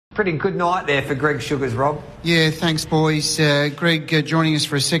Pretty good night there for Greg Sugars, Rob. Yeah, thanks, boys. Greg joining us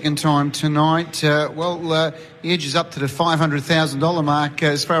for a second time tonight. He edges up to the $500,000 mark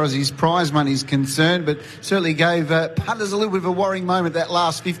as far as his prize money is concerned, but certainly gave punters a little bit of a worrying moment that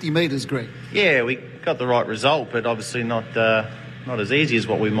last 50 metres, Greg. Yeah, we got the right result, but obviously not as easy as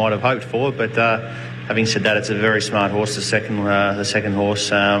what we might have hoped for. But having said that, it's a very smart horse. The second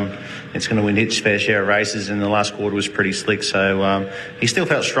horse, it's going to win its fair share of races, and the last quarter was pretty slick. So he still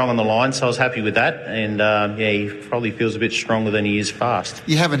felt strong on the line, so I was happy with that. And he probably feels a bit stronger than he is fast.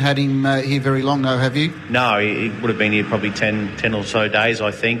 You haven't had him here very long, though, have you? No, he would have been here probably 10 or so days,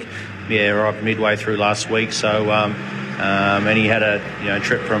 I think. Yeah, right midway through last week. So and he had a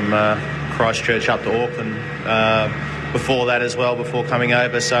trip from Christchurch up to Auckland. Before that as well, before coming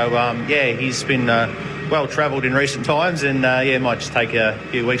over. So, he's been well travelled in recent times, and it might just take a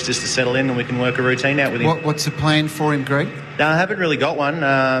few weeks just to settle in and we can work a routine out with him. What's the plan for him, Greg? No, I haven't really got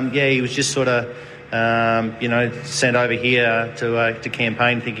one. He was just sort of, sent over here to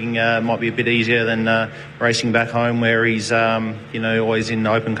campaign, thinking it might be a bit easier than racing back home where he's, always in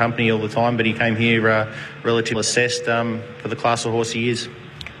open company all the time. But he came here relatively assessed for the class of horse he is.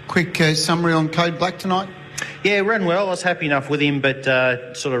 Quick summary on Code Black tonight. Yeah, ran well. I was happy enough with him, but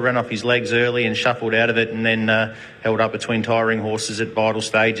sort of ran off his legs early and shuffled out of it, and then held up between tiring horses at vital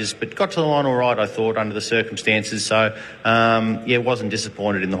stages. But got to the line all right, I thought, under the circumstances. So, wasn't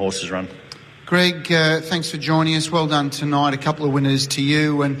disappointed in the horse's run. Greg, thanks for joining us. Well done tonight. A couple of winners to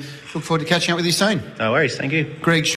you, and look forward to catching up with you soon. No worries. Thank you. Greg.